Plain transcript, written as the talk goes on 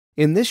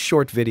In this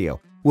short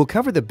video, we'll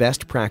cover the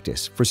best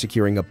practice for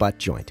securing a butt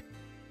joint.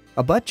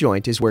 A butt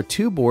joint is where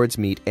two boards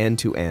meet end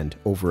to end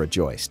over a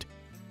joist.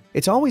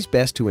 It's always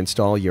best to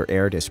install your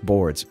Aeratis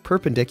boards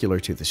perpendicular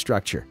to the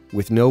structure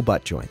with no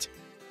butt joints.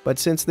 But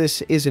since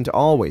this isn't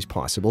always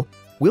possible,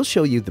 we'll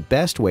show you the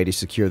best way to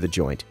secure the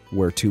joint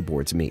where two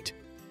boards meet.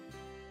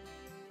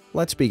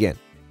 Let's begin.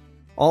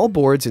 All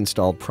boards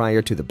installed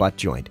prior to the butt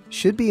joint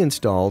should be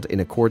installed in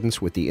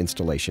accordance with the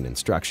installation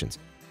instructions.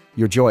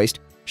 Your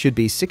joist should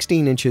be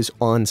 16 inches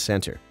on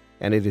center,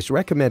 and it is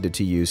recommended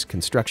to use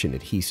construction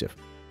adhesive.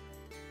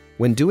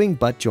 When doing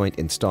butt joint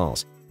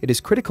installs, it is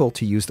critical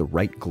to use the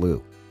right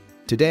glue.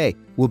 Today,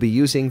 we'll be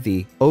using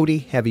the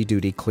Aeratis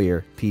Heavy-Duty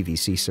Clear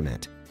PVC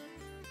cement.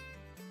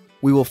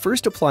 We will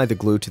first apply the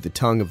glue to the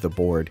tongue of the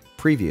board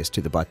previous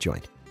to the butt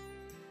joint.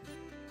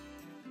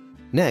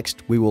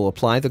 Next, we will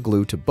apply the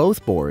glue to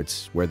both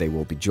boards where they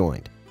will be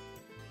joined.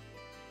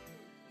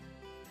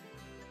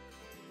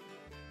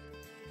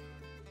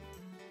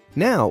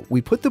 Now,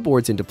 we put the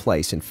boards into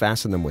place and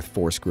fasten them with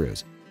 4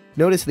 screws.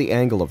 Notice the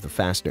angle of the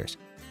fasteners.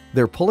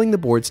 They're pulling the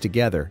boards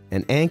together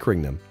and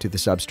anchoring them to the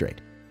substrate.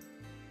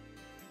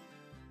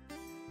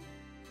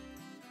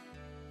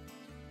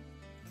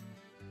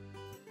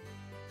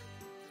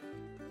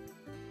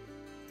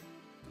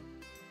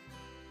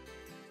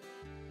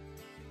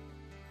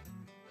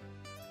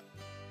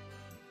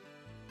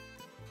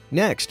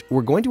 Next,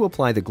 we're going to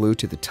apply the glue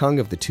to the tongue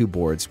of the two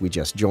boards we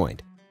just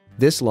joined.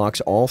 This locks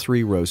all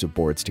 3 rows of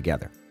boards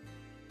together.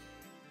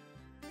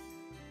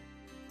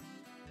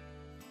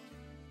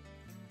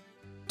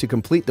 To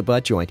complete the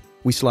butt joint,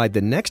 we slide the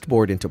next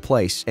board into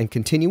place and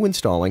continue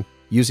installing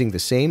using the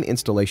same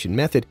installation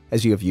method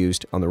as you have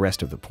used on the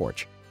rest of the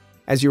porch.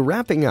 As you're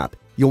wrapping up,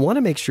 you'll want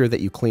to make sure that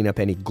you clean up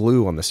any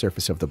glue on the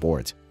surface of the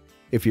boards.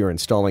 If you're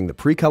installing the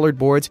pre-colored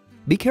boards,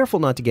 be careful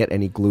not to get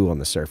any glue on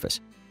the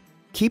surface.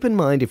 Keep in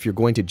mind, if you're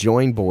going to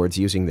join boards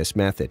using this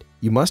method,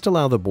 you must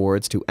allow the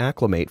boards to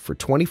acclimate for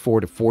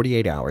 24 to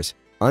 48 hours,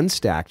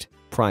 unstacked,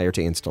 prior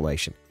to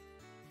installation.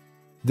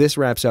 This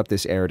wraps up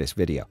this Aeratis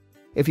video.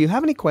 If you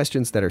have any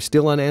questions that are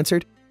still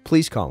unanswered,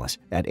 please call us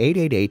at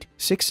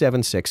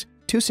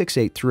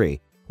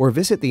 888-676-2683 or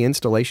visit the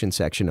installation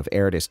section of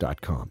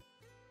Aeratis.com.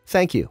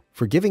 Thank you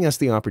for giving us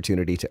the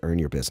opportunity to earn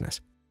your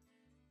business.